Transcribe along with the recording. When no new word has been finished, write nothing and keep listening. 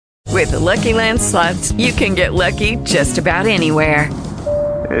With the Lucky Land Slots, you can get lucky just about anywhere.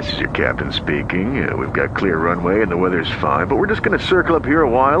 This is your captain speaking. We've got clear runway and the weather's fine, but we're just going to circle up here a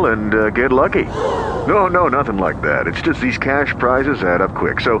while and get lucky. No, nothing like that. It's just these cash prizes add up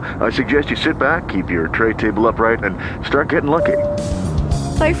quick. So I suggest you sit back, keep your tray table upright, and start getting lucky.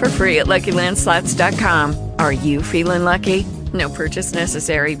 Play for free at LuckyLandSlots.com. Are you feeling lucky? No purchase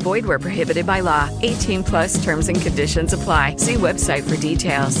necessary. Void where prohibited by law. 18 plus terms and conditions apply. See website for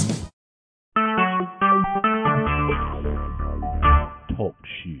details.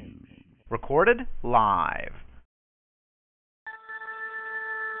 TalkShoe. Recorded live.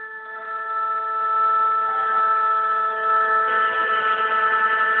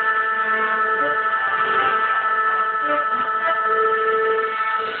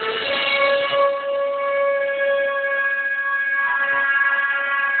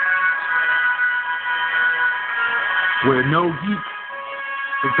 Where no geek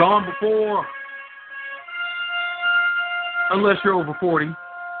has gone before, unless you're over 40.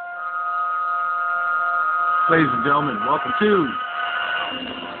 Ladies and gentlemen, welcome to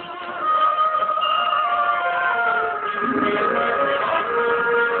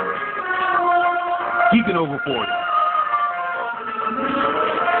Geeking Over 40.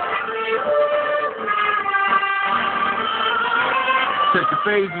 Check your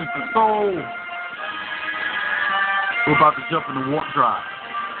phases for soul. We're about to jump in the warp drive.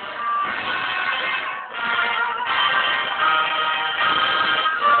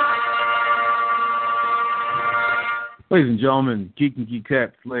 Ladies and gentlemen, Geek and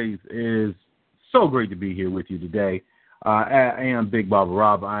Geekettes, ladies, it is so great to be here with you today. I am Big Baba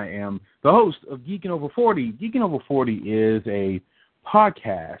Rob. I am the host of Geeking Over 40. Geeking Over 40 is a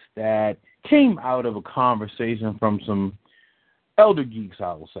podcast that came out of a conversation from some elder geeks,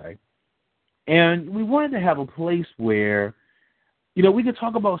 I will say. And we wanted to have a place where, we could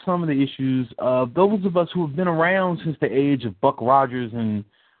talk about some of the issues of those of us who have been around since the age of Buck Rogers and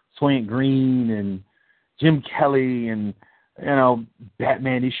Swant Green and Jim Kelly and,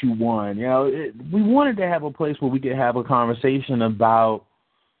 Batman issue 1. We wanted to have a place where we could have a conversation about,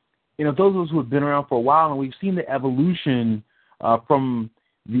 those of us who have been around for a while, and we've seen the evolution from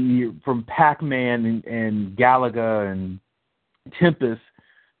Pac-Man and Galaga and Tempest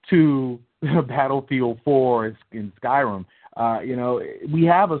to Battlefield 4 in Skyrim. We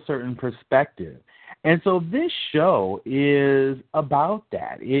have a certain perspective. And so this show is about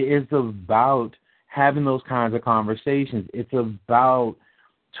that. It is about having those kinds of conversations. It's about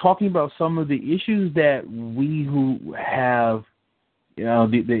talking about some of the issues that we who have,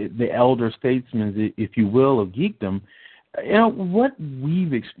 the elder statesmen, if you will, of geekdom, what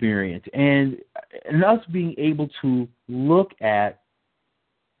we've experienced and us being able to look at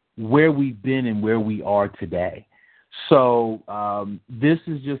where we've been and where we are today. So this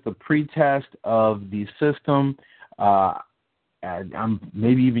is just a pretest of the system. I'm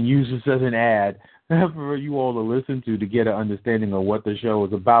maybe even use this as an ad for you all to listen to get an understanding of what the show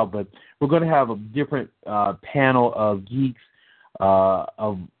is about. But we're going to have a different panel of geeks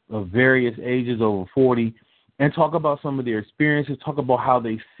of various ages over 40 and talk about some of their experiences, talk about how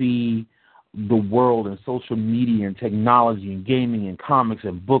they see the world and social media and technology and gaming and comics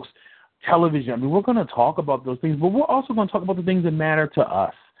and books, television. I mean, we're going to talk about those things, but we're also going to talk about the things that matter to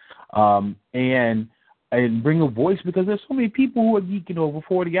us and bring a voice, because there's so many people who are geeking over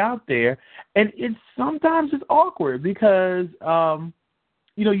 40 out there, and sometimes it's awkward because,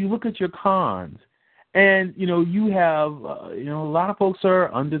 you look at your cons and, you have, a lot of folks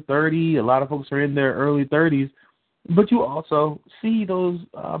are under 30, a lot of folks are in their early 30s, but you also see those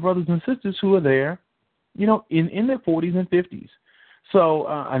brothers and sisters who are there, in their 40s and 50s. So,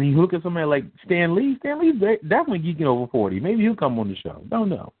 you look at somebody like Stan Lee. Stan Lee's definitely geeking over 40. Maybe he'll come on the show. Don't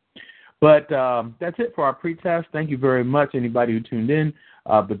know. But that's it for our pretest. Thank you very much, anybody who tuned in.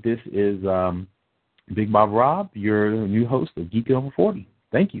 But this is Big Bob Rob, your new host of Geeking Over 40.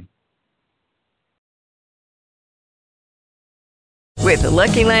 Thank you. With the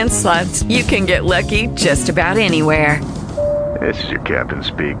Lucky Land Slots, you can get lucky just about anywhere. This is your captain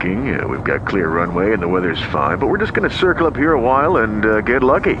speaking. We've got clear runway and the weather's fine, but we're just going to circle up here a while and get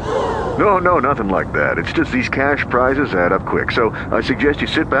lucky. No, nothing like that. It's just these cash prizes add up quick. So I suggest you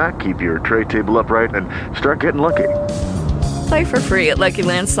sit back, keep your tray table upright, and start getting lucky. Play for free at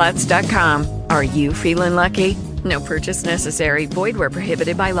LuckyLandSlots.com. Are you feeling lucky? No purchase necessary. Void where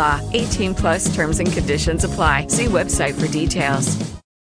prohibited by law. 18 plus terms and conditions apply. See website for details.